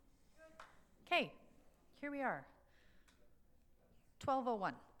here we are.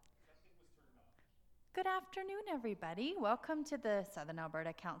 12:01. Good afternoon, everybody. Welcome to the Southern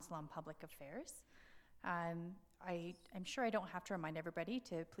Alberta Council on Public Affairs. I'm sure I don't have to remind everybody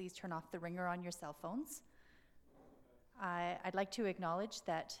to please turn off the ringer on your cell phones. I'd like to acknowledge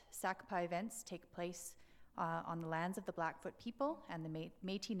that SACPA events take place on the lands of the Blackfoot people and the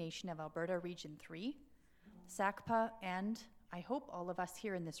Métis Nation of Alberta Region 3. SACPA and I hope all of us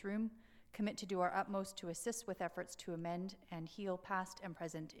here in this room commit to do our utmost to assist with efforts to amend and heal past and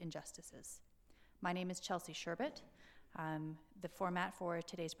present injustices. My name is Chelsea Sherbet. The format for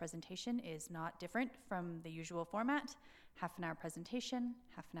today's presentation is not different from the usual format. Half an hour presentation,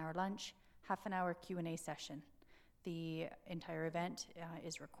 half an hour lunch, half an hour Q&A session. The entire event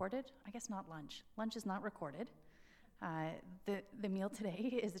is recorded. I guess not lunch. Lunch is not recorded. The meal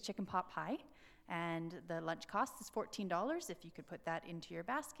today is a chicken pot pie, and the lunch cost is $14 if you could put that into your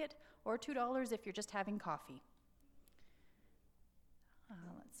basket, or $2 if you're just having coffee.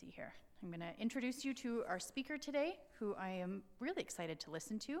 Let's see here. I'm going to introduce you to our speaker today, who I am really excited to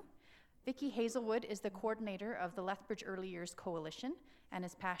listen to. Vicki Hazelwood is the coordinator of the Lethbridge Early Years Coalition and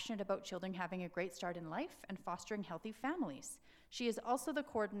is passionate about children having a great start in life and fostering healthy families. She is also the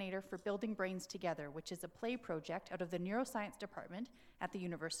coordinator for Building Brains Together, which is a play project out of the neuroscience department at the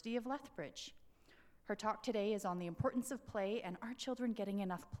University of Lethbridge. Her talk today is on the importance of play and our children getting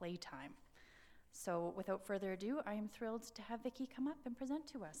enough playtime. So without further ado, I am thrilled to have Vicki come up and present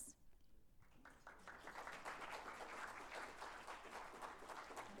to us.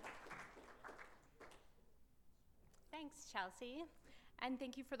 Thanks, Chelsea, and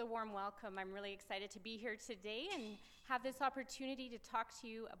thank you for the warm welcome. I'm really excited to be here today and have this opportunity to talk to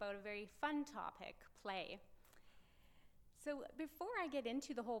you about a very fun topic, play. So before I get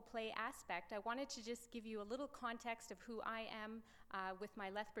into the whole play aspect, I wanted to just give you a little context of who I am with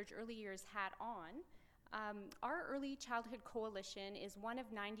my Lethbridge Early Years hat on. Our Early Childhood Coalition is one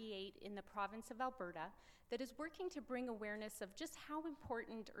of 98 in the province of Alberta that is working to bring awareness of just how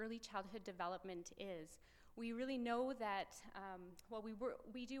important early childhood development is. We really know that,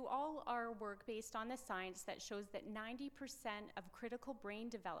 we do all our work based on the science that shows that 90% of critical brain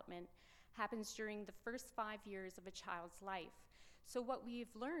development happens during the first 5 years of a child's life. So what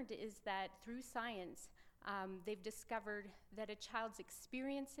we've learned is that through science, they've discovered that a child's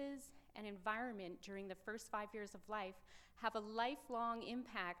experiences and environment during the first 5 years of life have a lifelong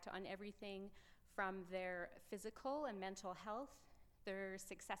impact on everything from their physical and mental health, their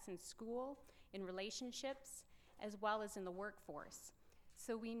success in school, in relationships, as well as in the workforce.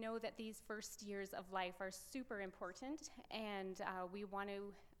 So we know that these first years of life are super important, and we want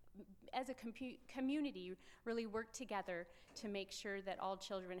to, as a community, really work together to make sure that all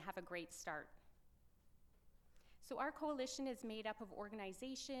children have a great start. So our coalition is made up of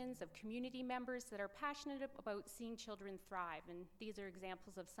organizations, of community members that are passionate about seeing children thrive, and these are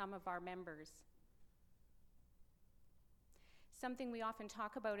examples of some of our members. Something we often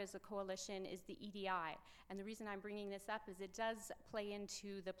talk about as a coalition is the EDI, and the reason I'm bringing this up is it does play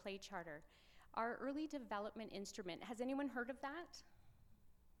into the Play Charter. Our early development instrument, has anyone heard of that?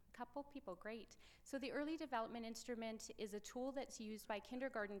 A couple people, great. So the early development instrument is a tool that's used by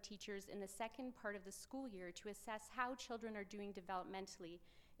kindergarten teachers in the second part of the school year to assess how children are doing developmentally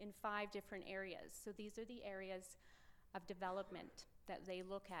in 5 different areas. So these are the areas of development that they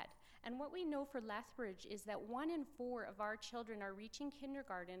look at. And what we know for Lethbridge is that 1 in 4 of our children are reaching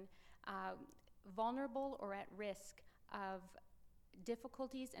kindergarten vulnerable or at risk of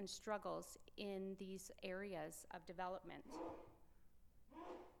difficulties and struggles in these areas of development.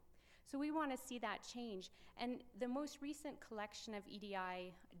 So we want to see that change. And the most recent collection of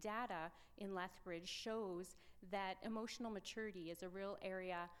EDI data in Lethbridge shows that emotional maturity is a real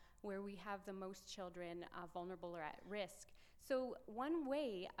area where we have the most children vulnerable or at risk. So one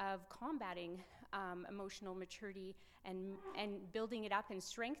way of combating emotional maturity and building it up and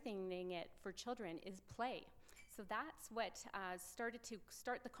strengthening it for children is play. So that's what started to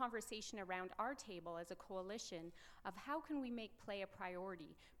start the conversation around our table as a coalition of how can we make play a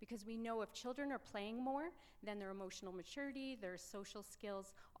priority, because we know if children are playing more, then their emotional maturity, their social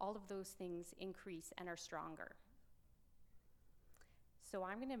skills, all of those things increase and are stronger. So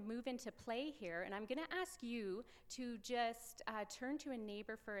I'm going to move into play here, and I'm going to ask you to just turn to a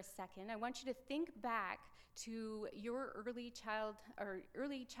neighbor for a second. I want you to think back to your early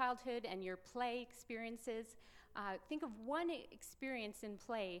childhood and your play experiences. Think of one experience in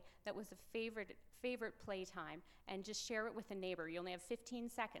play that was a favorite playtime, and just share it with a neighbor. You only have 15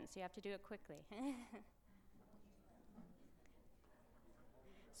 seconds, so you have to do it quickly.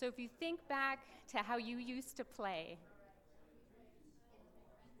 So if you think back to how you used to play.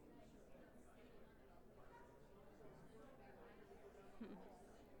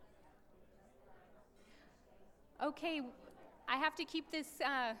 Okay, I have to keep this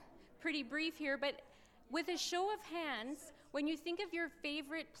pretty brief here, but with a show of hands, when you think of your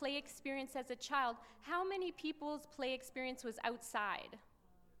favorite play experience as a child, how many people's play experience was outside?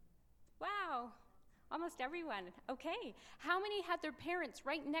 Wow, almost everyone. Okay, how many had their parents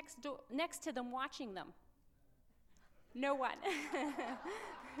right next to them watching them? No one.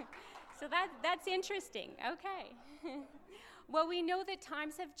 So that's interesting. Okay. Well, we know that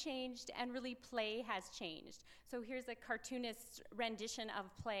times have changed and really play has changed. So here's a cartoonist rendition of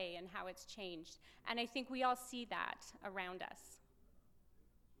play and how it's changed. And I think we all see that around us.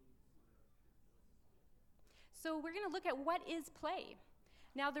 So we're going to look at what is play.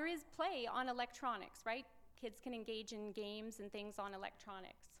 Now, there is play on electronics, right? Kids can engage in games and things on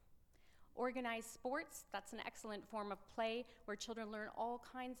electronics. Organized sports, that's an excellent form of play where children learn all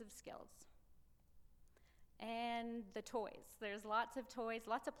kinds of skills. And the toys. There's lots of toys,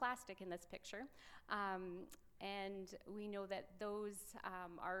 lots of plastic in this picture. And we know that those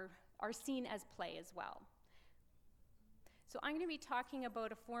are seen as play as well. So I'm going to be talking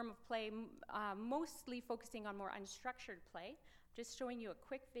about a form of play, mostly focusing on more unstructured play. Just showing you a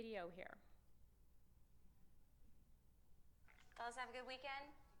quick video here. Fellas, have a good weekend?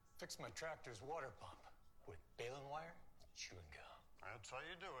 Fixed my tractor's water pump with baling wire and chewing gum. That's how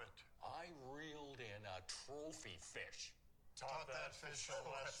you do it. I reeled in a trophy fish. Taught that fish a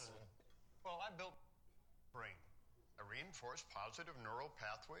lesson. Well, I built brain. I reinforced positive neural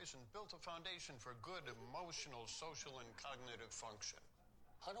pathways and built a foundation for good emotional, social, and cognitive function.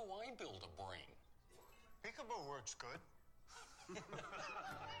 How do I build a brain? Peekaboo works good.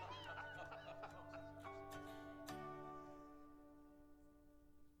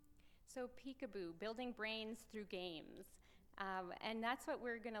 So peekaboo, building brains through games. And that's what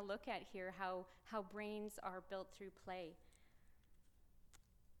we're going to look at here, how brains are built through play.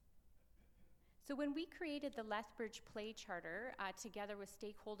 So when we created the Lethbridge Play Charter, together with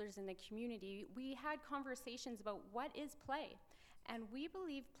stakeholders in the community, we had conversations about what is play. And we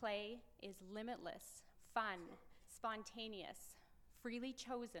believe play is limitless, fun, spontaneous, freely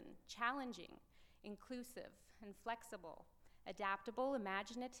chosen, challenging, inclusive, and flexible, adaptable,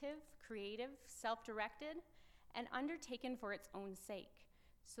 imaginative, creative, self-directed, and undertaken for its own sake.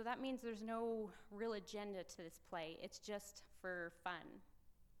 So that means there's no real agenda to this play. It's just for fun.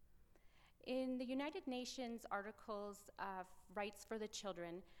 In the United Nations Articles of Rights for the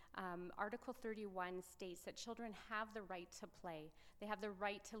Children, Article 31 states that children have the right to play. They have the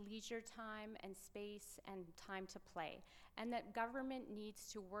right to leisure time and space and time to play, and that government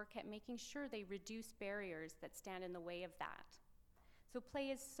needs to work at making sure they reduce barriers that stand in the way of that. So play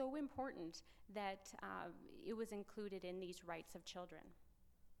is so important that it was included in these rights of children.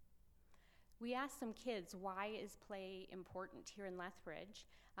 We asked some kids, why is play important here in Lethbridge?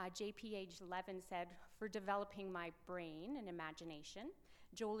 JP, age 11, said, for developing my brain and imagination.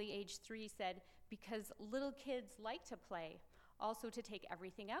 Jolie, age 3, said, because little kids like to play. Also to take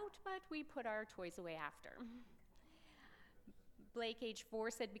everything out, but we put our toys away after. Blake, age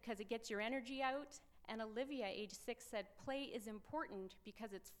 4, said, because it gets your energy out. And Olivia, age 6, said, play is important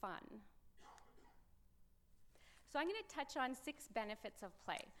because it's fun. So I'm going to touch on 6 benefits of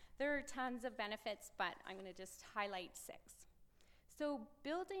play. There are tons of benefits, but I'm going to just highlight 6. So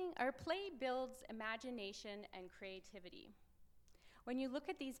play builds imagination and creativity. When you look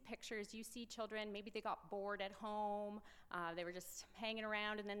at these pictures, you see children, maybe they got bored at home, they were just hanging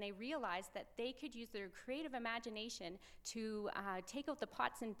around, and then they realized that they could use their creative imagination to take out the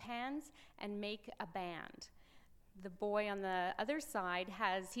pots and pans and make a band. The boy on the other side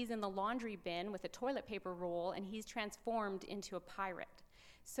he's in the laundry bin with a toilet paper roll, and he's transformed into a pirate.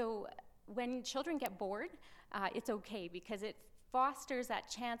 So when children get bored, it's okay because it fosters that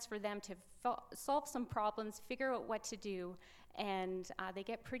chance for them to solve some problems, figure out what to do, and they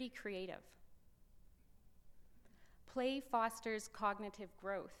get pretty creative. Play fosters cognitive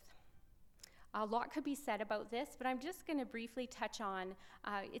growth. A lot could be said about this, but I'm just going to briefly touch on,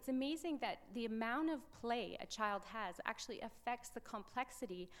 it's amazing that the amount of play a child has actually affects the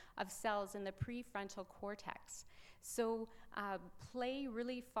complexity of cells in the prefrontal cortex. So play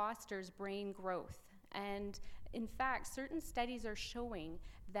really fosters brain growth. And in fact, certain studies are showing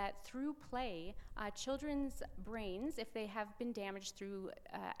that through play, children's brains, if they have been damaged through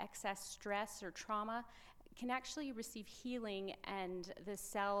excess stress or trauma, can actually receive healing and the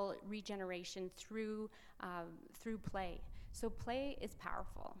cell regeneration through play. So play is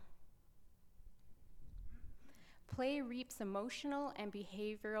powerful. Play reaps emotional and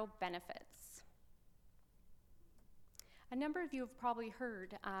behavioral benefits. A number of you have probably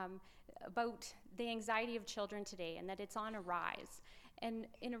heard about the anxiety of children today and that it's on a rise. And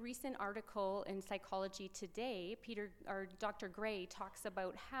in a recent article in Psychology Today, Dr. Gray talks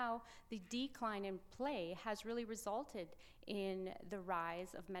about how the decline in play has really resulted in the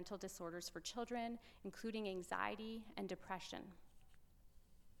rise of mental disorders for children, including anxiety and depression.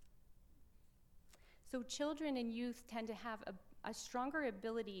 So children and youth tend to have a stronger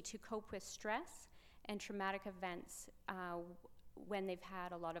ability to cope with stress and traumatic events when they've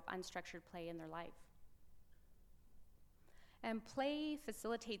had a lot of unstructured play in their life. And play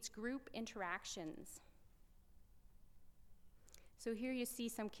facilitates group interactions. So here you see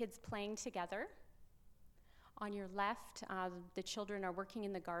some kids playing together. On your left, the children are working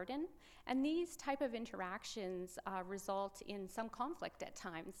in the garden. And these type of interactions result in some conflict at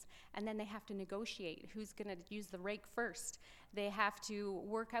times. And then they have to negotiate who's going to use the rake first. They have to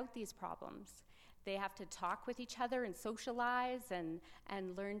work out these problems. They have to talk with each other and socialize and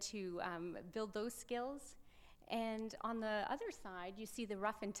learn to build those skills. And on the other side, you see the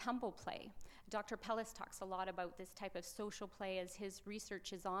rough and tumble play. Dr. Pellis talks a lot about this type of social play as his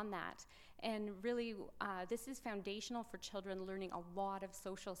research is on that. And really, this is foundational for children learning a lot of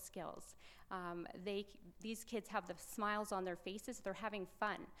social skills. These kids have the smiles on their faces, they're having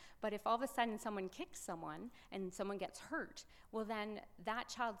fun. But if all of a sudden someone kicks someone and someone gets hurt, well then that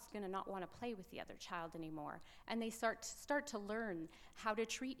child's gonna not wanna play with the other child anymore. And they start to learn how to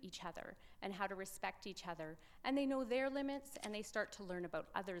treat each other and how to respect each other. And they know their limits and they start to learn about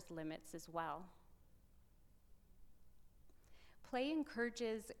others' limits as well. Play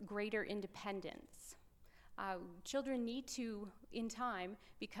encourages greater independence. Children need to, in time,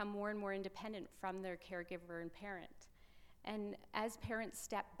 become more and more independent from their caregiver and parent. And as parents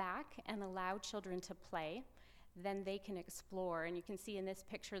step back and allow children to play, then they can explore. And you can see in this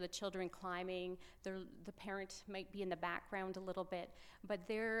picture the children climbing. The parent might be in the background a little bit, but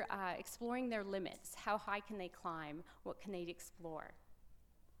they're exploring their limits. How high can they climb? What can they explore?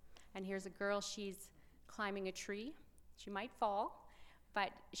 And here's a girl, she's climbing a tree. She might fall,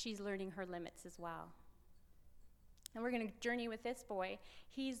 but she's learning her limits as well. And we're going to journey with this boy.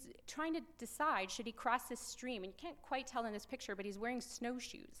 He's trying to decide, should he cross this stream? And you can't quite tell in this picture, but he's wearing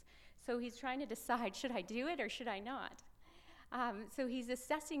snowshoes. So he's trying to decide, should I do it or should I not? So he's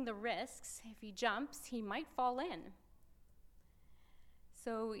assessing the risks. If he jumps, he might fall in.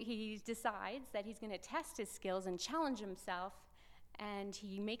 So he decides that he's going to test his skills and challenge himself, and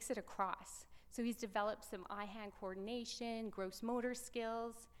he makes it across. So he's developed some eye-hand coordination, gross motor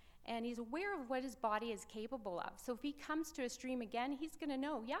skills, and he's aware of what his body is capable of. So if he comes to a stream again, he's going to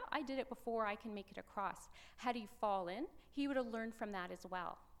know, yeah, I did it before, I can make it across. Had he fallen, he would have learned from that as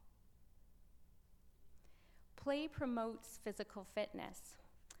well. Play promotes physical fitness.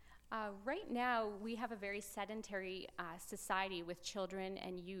 Right now, we have a very sedentary society with children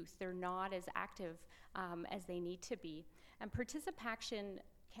and youth. They're not as active as they need to be. And Participation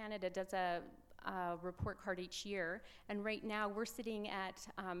Canada does a report card each year, and right now we're sitting at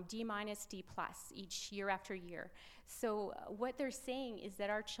D-, D+ each year after year. So what they're saying is that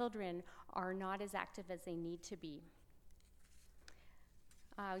our children are not as active as they need to be.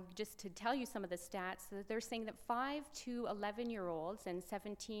 Just to tell you some of the stats, they're saying that 5 to 11-year-olds and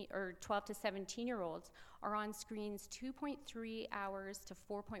 12 to 17-year-olds are on screens 2.3 hours to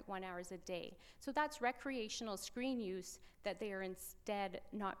 4.1 hours a day. So that's recreational screen use that they are instead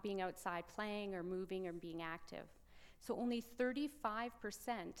not being outside playing or moving or being active. So only 35%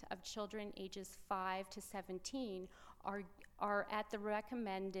 of children ages 5 to 17 are at the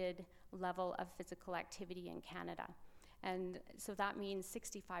recommended level of physical activity in Canada. And so that means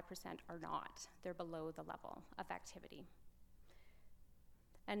 65% are not. They're below the level of activity.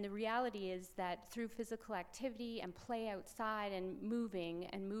 And the reality is that through physical activity and play outside and moving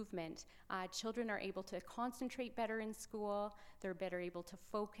and movement, children are able to concentrate better in school, they're better able to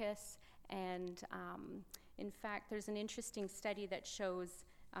focus, and in fact, there's an interesting study that shows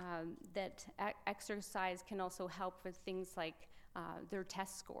that exercise can also help with things like their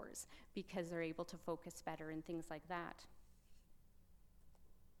test scores because they're able to focus better and things like that.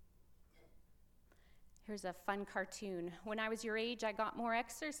 Here's a fun cartoon. When I was your age, I got more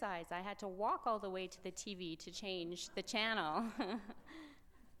exercise. I had to walk all the way to the TV to change the channel.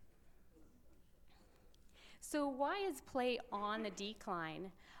 So why is play on the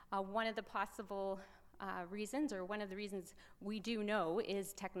decline? One of the possible reasons, or one of the reasons we do know,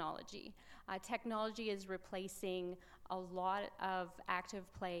 is technology. Technology is replacing a lot of active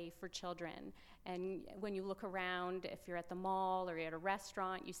play for children. And when you look around, if you're at the mall or you're at a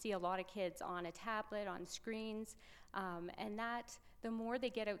restaurant, you see a lot of kids on a tablet, on screens, and that the more they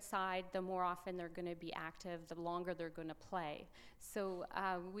get outside, the more often they're going to be active, the longer they're going to play. So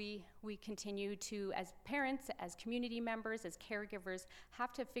we continue to, as parents, as community members, as caregivers,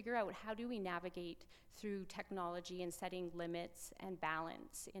 have to figure out how do we navigate through technology and setting limits and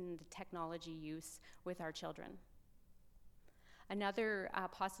balance in the technology use with our children. Another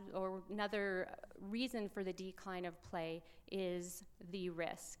another reason for the decline of play is the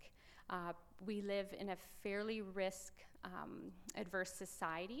risk. We live in a fairly risk-adverse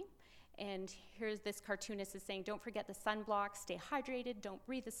society, and here's this cartoonist is saying, don't forget the sunblock, stay hydrated, don't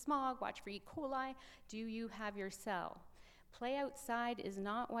breathe the smog, watch for E. coli, do you have your cell? Play outside is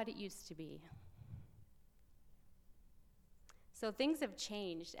not what it used to be. So things have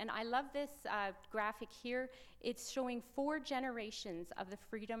changed, and I love this graphic here. It's showing 4 generations of the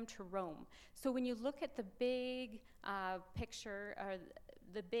freedom to roam. So when you look at the big picture, or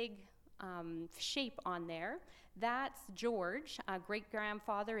the big shape on there, that's George,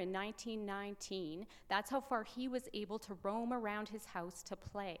 great-grandfather in 1919. That's how far he was able to roam around his house to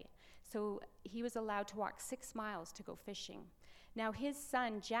play. So he was allowed to walk 6 miles to go fishing. Now his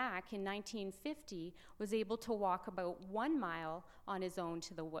son, Jack, in 1950, was able to walk about 1 mile on his own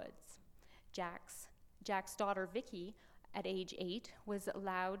to the woods. Jack's daughter, Vicky, at age 8, was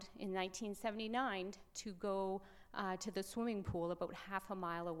allowed in 1979 to go to the swimming pool about half a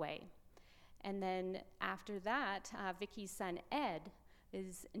mile away. And then after that, Vicky's son, Ed,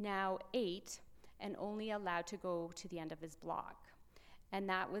 is now 8 and only allowed to go to the end of his block. And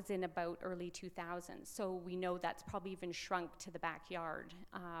that was in about early 2000s. So we know that's probably even shrunk to the backyard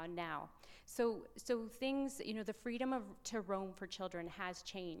now. So things, the freedom to roam for children has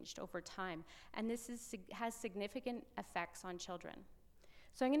changed over time. And this has significant effects on children.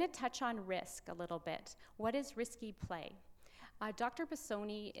 So I'm going to touch on risk a little bit. What is risky play? Dr.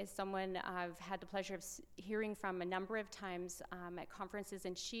 Bassoni is someone I've had the pleasure of hearing from a number of times at conferences,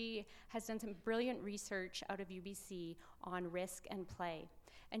 and she has done some brilliant research out of UBC on risk and play.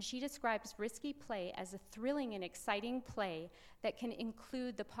 And she describes risky play as a thrilling and exciting play that can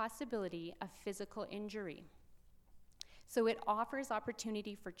include the possibility of physical injury. So it offers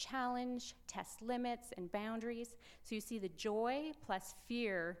opportunity for challenge, test limits and boundaries. So you see the joy plus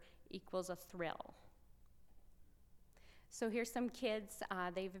fear equals a thrill. So here's some kids,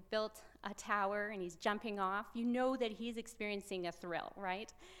 they've built a tower and he's jumping off. You know that he's experiencing a thrill,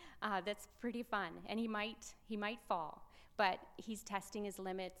 right? That's pretty fun, and he might fall, but he's testing his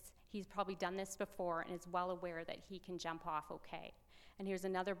limits. He's probably done this before and is well aware that he can jump off okay. And here's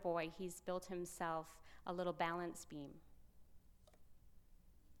another boy, he's built himself a little balance beam.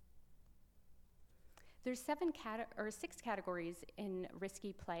 There's 6 categories in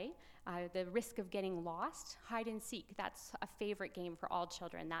risky play. The risk of getting lost, hide and seek. That's a favorite game for all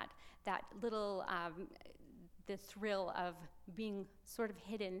children. That little, the thrill of being sort of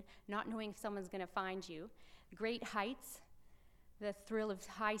hidden, not knowing if someone's going to find you. Great heights, the thrill of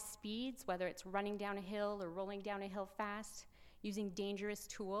high speeds, whether it's running down a hill or rolling down a hill fast, using dangerous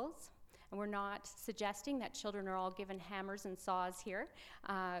tools. And we're not suggesting that children are all given hammers and saws here.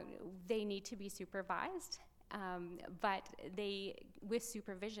 They need to be supervised, but they, with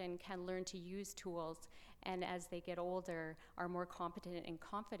supervision, can learn to use tools, and as they get older, are more competent and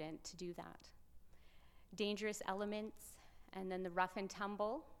confident to do that. Dangerous elements, and then the rough and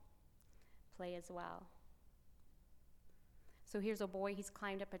tumble play as well. So here's a boy, he's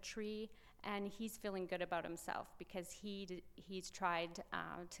climbed up a tree, and he's feeling good about himself because he's tried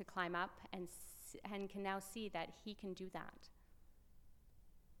to climb up and can now see that he can do that.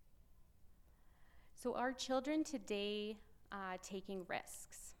 So are children today taking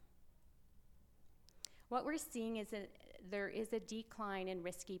risks? What we're seeing is that there is a decline in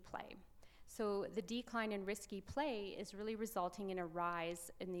risky play. So the decline in risky play is really resulting in a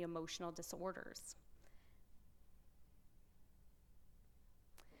rise in the emotional disorders.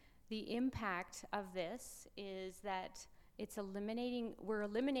 The impact of this is that we're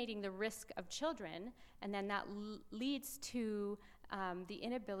eliminating the risk of children, and then that leads to the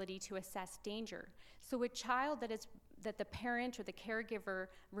inability to assess danger. So a child that the parent or the caregiver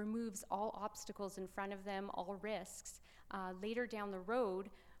removes all obstacles in front of them, all risks, later down the road,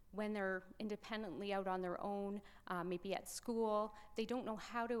 when they're independently out on their own, maybe at school, they don't know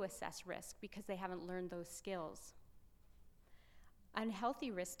how to assess risk because they haven't learned those skills.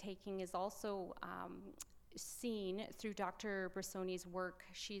 Unhealthy risk-taking is also seen through Dr. Bassoni's work.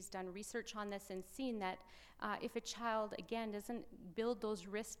 She's done research on this and seen that if a child, again, doesn't build those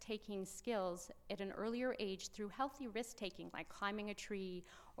risk-taking skills at an earlier age through healthy risk-taking, like climbing a tree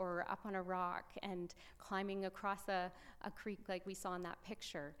or up on a rock and climbing across a creek like we saw in that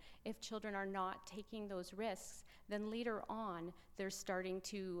picture, if children are not taking those risks, then later on they're starting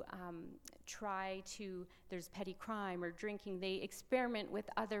to there's petty crime or drinking. They experiment with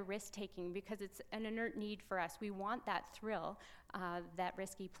other risk-taking because it's an inert need for us. We want that thrill that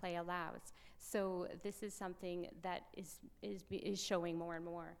risky play allows. So this is something that is showing more and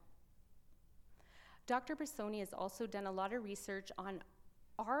more. Dr. Bressoni has also done a lot of research on,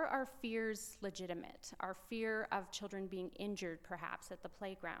 are our fears legitimate? Our fear of children being injured, perhaps, at the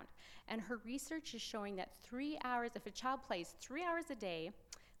playground. And her research is showing that 3 hours, if a child plays 3 hours a day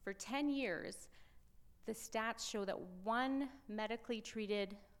for 10 years, the stats show that one medically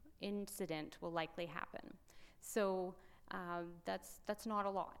treated incident will likely happen. So that's not a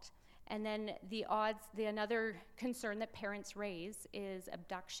lot. And then another concern that parents raise is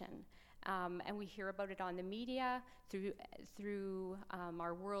abduction. And we hear about it on the media, through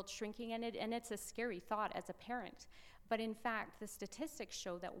our world shrinking, and it's a scary thought as a parent. But in fact, the statistics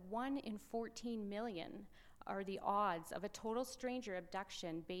show that 1 in 14 million are the odds of a total stranger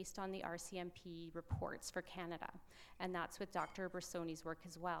abduction based on the RCMP reports for Canada. And that's with Dr. Bressoni's work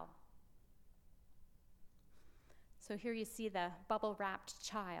as well. So here you see the bubble-wrapped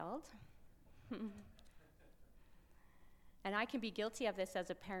child. And I can be guilty of this as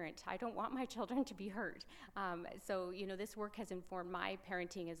a parent. I don't want my children to be hurt. So, this work has informed my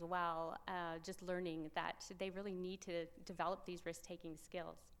parenting as well, just learning that they really need to develop these risk-taking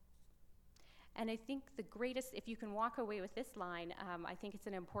skills. And I think the greatest, if you can walk away with this line, I think it's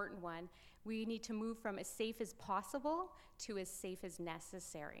an important one. We need to move from as safe as possible to as safe as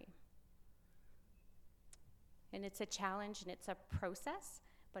necessary. And it's a challenge and it's a process,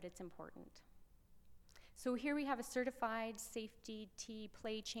 but it's important. So here we have a certified safety T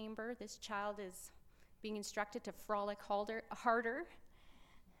play chamber. This child is being instructed to frolic harder.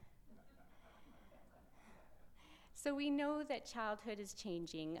 So we know that childhood is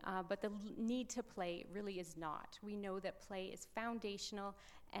changing, but the need to play really is not. We know that play is foundational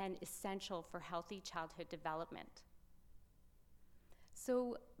and essential for healthy childhood development.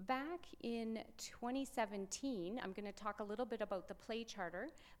 So back in 2017, I'm going to talk a little bit about the Play Charter.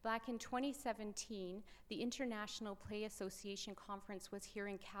 Back in 2017, the International Play Association Conference was here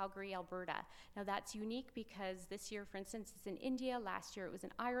in Calgary, Alberta. Now that's unique because this year, for instance, it's in India. Last year it was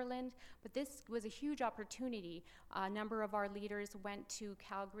in Ireland. But this was a huge opportunity. A number of our leaders went to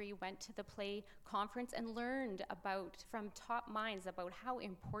Calgary, went to the Play Conference, and learned from top minds about how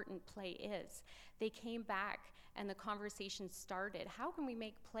important play is. They came back and the conversation started. How can we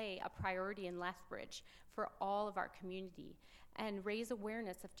make play a priority in Lethbridge for all of our community and raise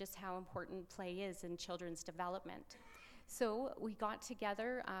awareness of just how important play is in children's development? So we got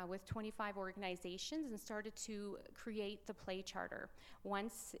together with 25 organizations and started to create the Play Charter.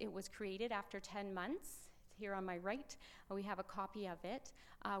 Once it was created after 10 months, here on my right, we have a copy of it.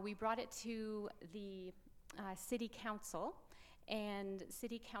 We brought it to the City Council, and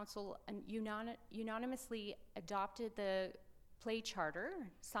City Council unanimously adopted the Play Charter,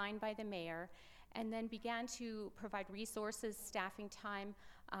 signed by the mayor, and then began to provide resources, staffing time,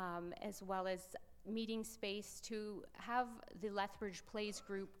 as well as meeting space to have the Lethbridge Plays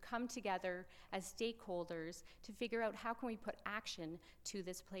group come together as stakeholders to figure out how can we put action to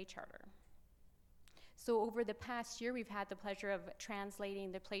this Play Charter. So over the past year, we've had the pleasure of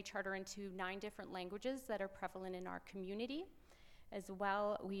translating the Play Charter into 9 different languages that are prevalent in our community. As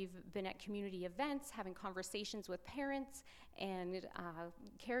well, we've been at community events, having conversations with parents and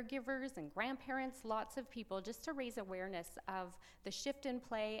caregivers and grandparents, lots of people, just to raise awareness of the shift in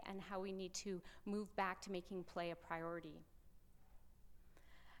play and how we need to move back to making play a priority.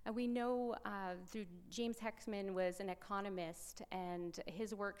 And we know through James Heckman was an economist, and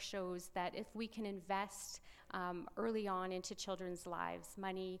his work shows that if we can invest early on into children's lives,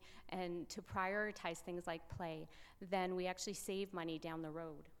 money, and to prioritize things like play, then we actually save money down the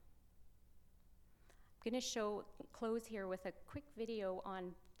road. I'm going to close here with a quick video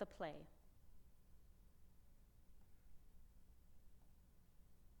on the play.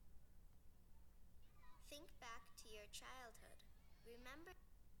 Think back to your childhood. Remember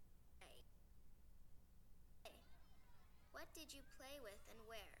play. What did you play with and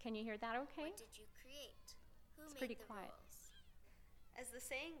where? Can you hear that okay? What did you create? Who It's made pretty the quiet. rules? As the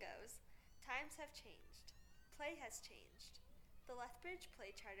saying goes, times have changed. Play has changed. The Lethbridge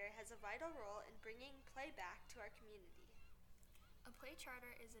Play Charter has a vital role in bringing play back to our community. A play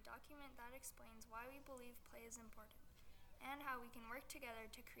charter is a document that explains why we believe play is important and how we can work together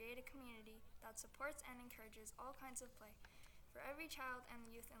to create a community that supports and encourages all kinds of play for every child and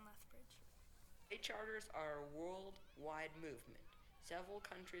youth in Lethbridge. Play charters are a worldwide movement. Several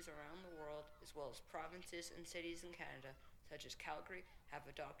countries around the world, as well as provinces and cities in Canada, such as Calgary, have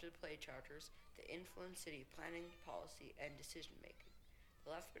adopted play charters that influence city planning, policy, and decision-making.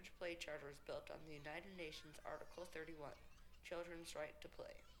 The Lethbridge Play Charter is built on the United Nations Article 31, Children's Right to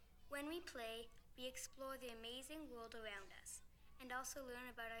Play. When we play, we explore the amazing world around us and also learn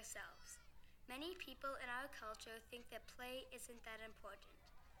about ourselves. Many people in our culture think that play isn't that important,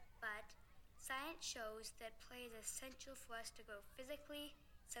 but science shows that play is essential for us to grow physically,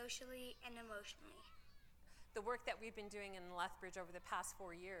 socially, and emotionally. The work that we've been doing in Lethbridge over the past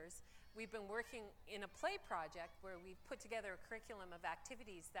 4 years, we've been working in a play project where we've put together a curriculum of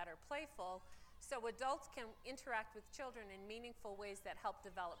activities that are playful so adults can interact with children in meaningful ways that help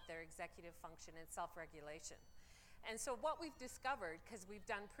develop their executive function and self-regulation. And so what we've discovered, because we've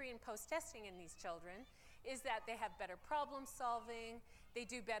done pre and post testing in these children, is that they have better problem solving, they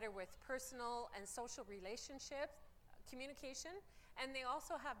do better with personal and social relationship communication, and they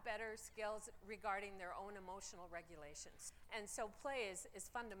also have better skills regarding their own emotional regulations. And so play is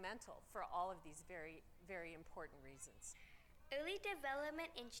fundamental for all of these very, very important reasons. Early development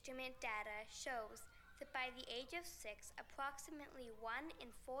instrument data shows that by the age of 6, approximately 1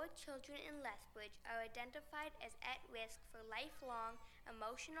 in 4 children in Lethbridge are identified as at risk for lifelong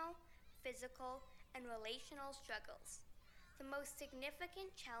emotional, physical, and relational struggles. The most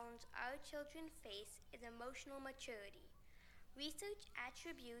significant challenge our children face is emotional maturity. Research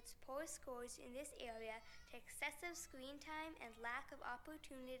attributes poor scores in this area to excessive screen time and lack of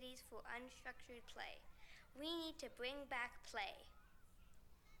opportunities for unstructured play. We need to bring back play.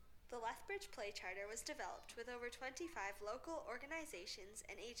 The Lethbridge Play Charter was developed with over 25 local organizations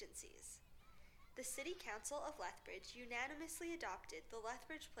and agencies. The City Council of Lethbridge unanimously adopted the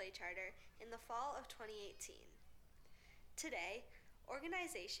Lethbridge Play Charter in the fall of 2018. Today,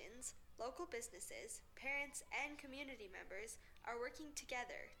 organizations, local businesses, parents, and community members are working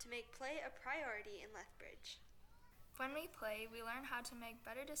together to make play a priority in Lethbridge. When we play, we learn how to make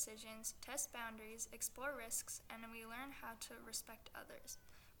better decisions, test boundaries, explore risks, and we learn how to respect others.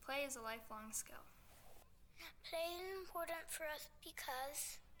 Play is a lifelong skill. Play is important for us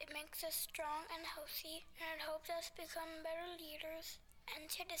because it makes us strong and healthy, and it helps us become better leaders and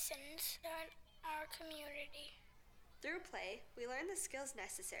citizens in our community. Through play, we learn the skills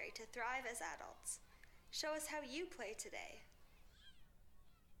necessary to thrive as adults. Show us how you play today.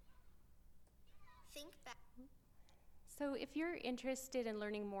 Think back. So if you're interested in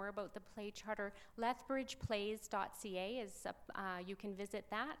learning more about the Play Charter, lethbridgeplays.ca is you can visit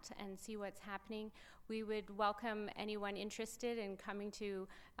that and see what's happening. We would welcome anyone interested in coming to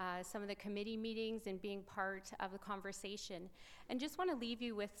some of the committee meetings and being part of the conversation. And just want to leave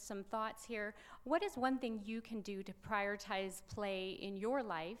you with some thoughts here. What is one thing you can do to prioritize play in your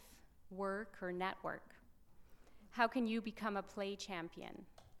life, work, or network? How can you become a play champion?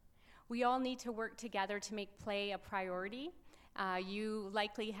 We all need to work together to make play a priority. You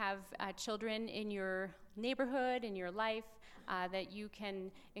likely have children in your neighborhood, in your life, that you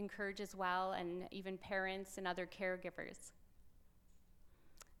can encourage as well, and even parents and other caregivers.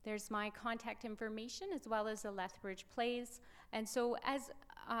 There's my contact information as well as the Lethbridge Plays. And so as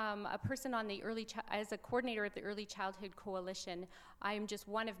a person on the as a coordinator of the Early Childhood Coalition, I am just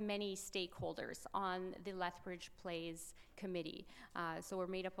one of many stakeholders on the Lethbridge Plays committee. So we're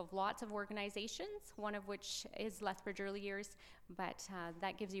made up of lots of organizations, one of which is Lethbridge Early Years, but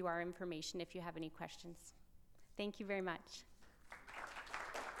that gives you our information if you have any questions. Thank you very much.